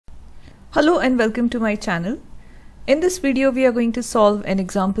Hello and welcome to my channel. In this video we are going to solve an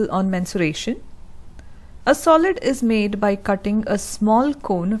example on mensuration. A solid is made by cutting a small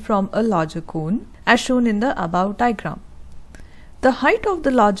cone from a larger cone as shown in the above diagram. The height of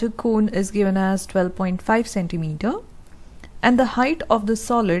the larger cone is given as 12.5 cm and the height of the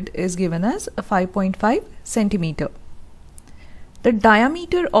solid is given as 5.5 cm. The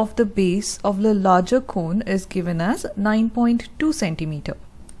diameter of the base of the larger cone is given as 9.2 cm.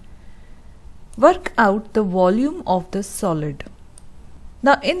 Work out the volume of the solid.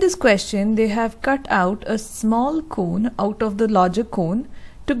 Now in this question they have cut out a small cone out of the larger cone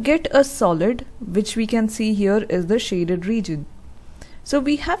to get a solid, which we can see here is the shaded region. So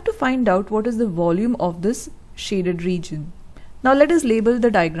we have to find out what is the volume of this shaded region. Now let us label the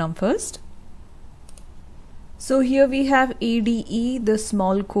diagram first. So here we have ADE, the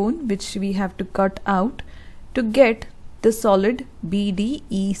small cone, which we have to cut out to get the solid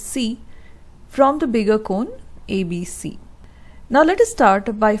BDEC from the bigger cone ABC. Now let us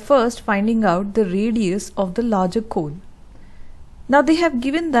start by first finding out the radius of the larger cone. Now they have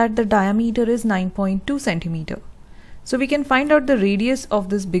given that the diameter is 9.2 cm. So we can find out the radius of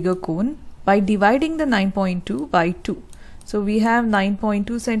this bigger cone by dividing the 9.2 by 2. So we have 9.2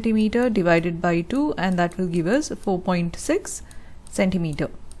 cm divided by 2 and that will give us 4.6 cm.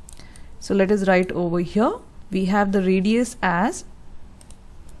 So let us write over here. We have the radius as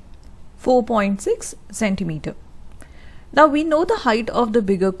 4.6 cm. Now we know the height of the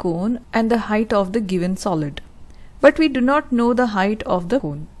bigger cone and the height of the given solid, but we do not know the height of the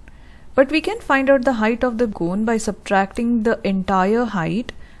cone. But we can find out the height of the cone by subtracting the entire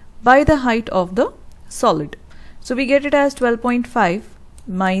height by the height of the solid. So we get it as 12.5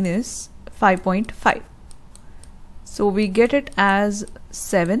 minus 5.5. So we get it as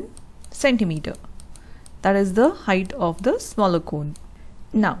 7 cm. That is the height of the smaller cone.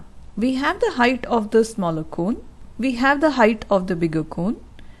 Now we have the height of the smaller cone, we have the height of the bigger cone,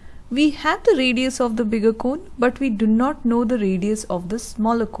 we have the radius of the bigger cone, but we do not know the radius of the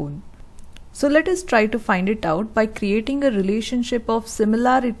smaller cone. So let us try to find it out by creating a relationship of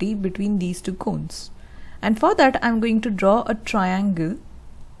similarity between these two cones. And for that I am going to draw a triangle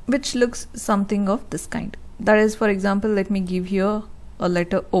which looks something of this kind. That is, for example, let me give here a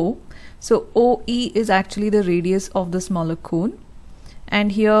letter O. So OE is actually the radius of the smaller cone.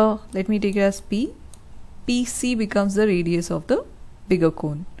 And here let me take it as P. PC becomes the radius of the bigger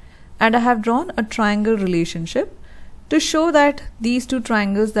cone. And I have drawn a triangle relationship to show that these two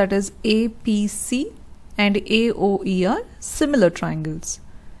triangles, that is APC and AOE, are similar triangles.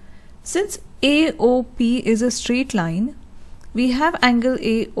 Since AOP is a straight line, we have angle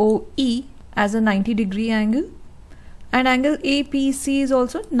AOE as a 90-degree angle and angle APC is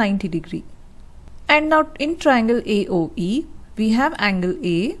also 90 degree. And now in triangle AOE we have angle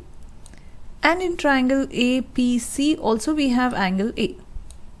A, and in triangle APC also we have angle A.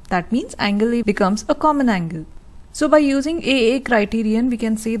 That means angle A becomes a common angle. So by using AA criterion we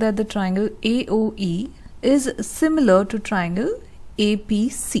can say that the triangle AOE is similar to triangle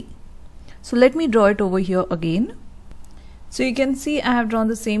APC. So let me draw it over here again. So you can see I have drawn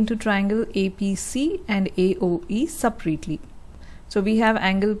the same to triangle APC and AOE separately. So we have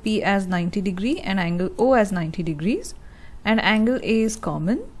angle P as 90 degree and angle O as 90 degrees and angle A is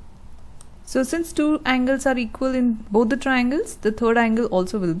common. So since two angles are equal in both the triangles, the third angle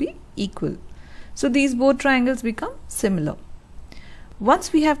also will be equal. So these both triangles become similar.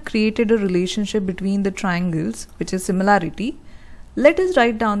 Once we have created a relationship between the triangles, which is similarity, let us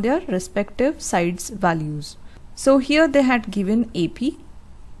write down their respective sides values. So here they had given AP,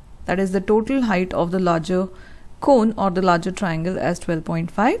 that is the total height of the larger cone or the larger triangle, as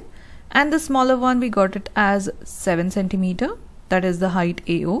 12.5, and the smaller one we got it as 7 cm, that is the height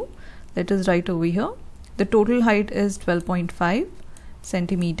AO. Let us write over here. The total height is 12.5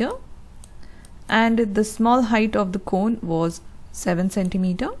 cm and the small height of the cone was 7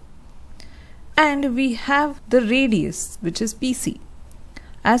 cm. And we have the radius, which is PC,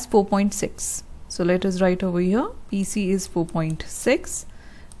 as 4.6. So let us write over here PC is 4.6,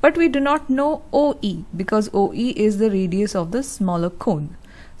 but we do not know OE because OE is the radius of the smaller cone.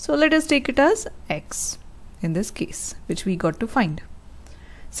 So let us take it as X in this case, which we got to find.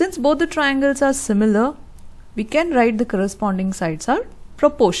 Since both the triangles are similar, we can write the corresponding sides are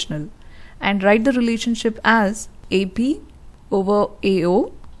proportional and write the relationship as AP over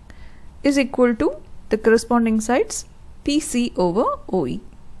AO is equal to the corresponding sides PC over OE.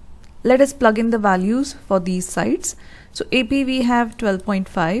 Let us plug in the values for these sides. So AP we have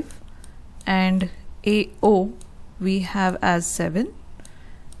 12.5 and AO we have as 7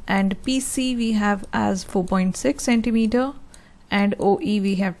 and PC we have as 4.6 centimeter and OE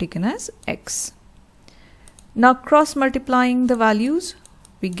we have taken as x. Now cross multiplying the values,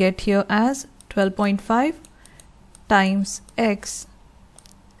 we get here as 12.5 times x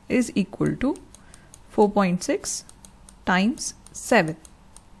is equal to 4.6 times 7.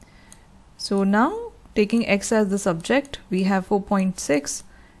 So now taking x as the subject, we have 4.6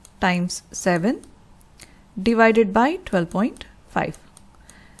 times 7 divided by 12.5.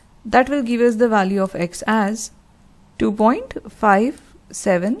 That will give us the value of x as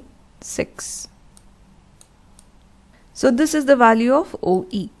 2.576. So this is the value of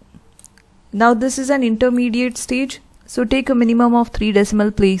OE. Now this is an intermediate stage, so take a minimum of 3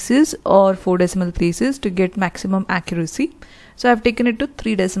 decimal places or 4 decimal places to get maximum accuracy. So I have taken it to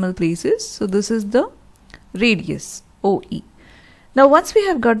 3 decimal places. So this is the radius OE. Now once we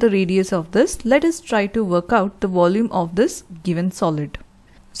have got the radius of this, let us try to work out the volume of this given solid.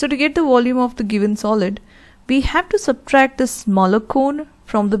 So to get the volume of the given solid, we have to subtract the smaller cone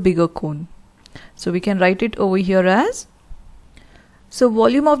from the bigger cone. So we can write it over here as, so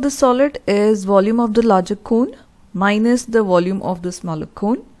volume of the solid is volume of the larger cone minus the volume of the smaller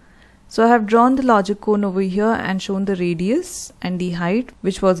cone. So I have drawn the larger cone over here and shown the radius and the height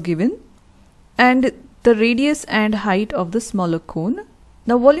which was given, and the radius and height of the smaller cone.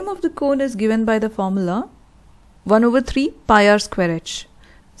 Now volume of the cone is given by the formula 1/3 pi r square h.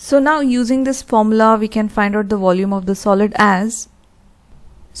 So now using this formula we can find out the volume of the solid as,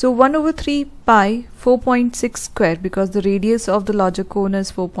 so 1/3 pi 4.6 square, because the radius of the larger cone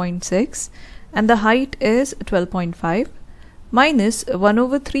is 4.6 and the height is 12.5, minus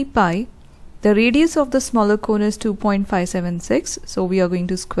 1/3 pi, the radius of the smaller cone is 2.576, so we are going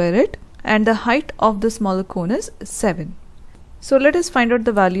to square it, and the height of the smaller cone is 7. So let us find out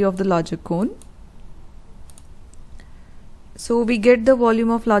the value of the larger cone. So we get the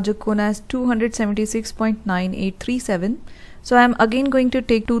volume of larger cone as 276.9837. So I am again going to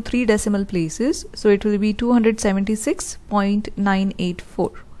take 3 decimal places. So it will be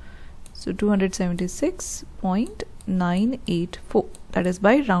 276.984. So 276.984, that is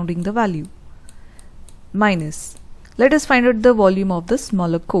by rounding the value. Minus, let us find out the volume of the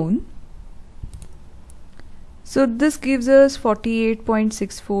smaller cone. So this gives us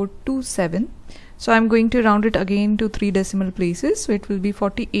 48.6427. So I'm going to round it again to 3 decimal places. So it will be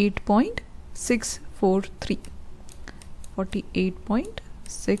 48.643.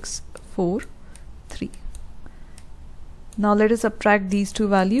 48.643. Now let us subtract these two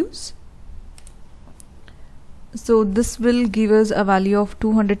values. So this will give us a value of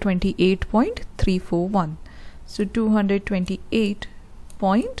 228.341. So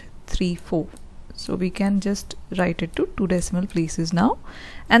 228.34. So we can just write it to 2 decimal places now.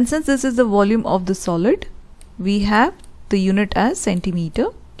 And since this is the volume of the solid, we have the unit as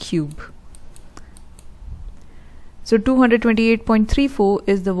centimeter cube. So 228.34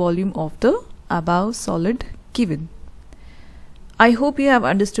 is the volume of the above solid given. I hope you have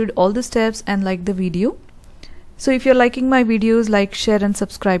understood all the steps and liked the video. So if you're liking my videos, like, share and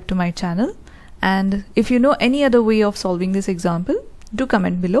subscribe to my channel. And if you know any other way of solving this example, do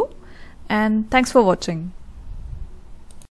comment below. And thanks for watching.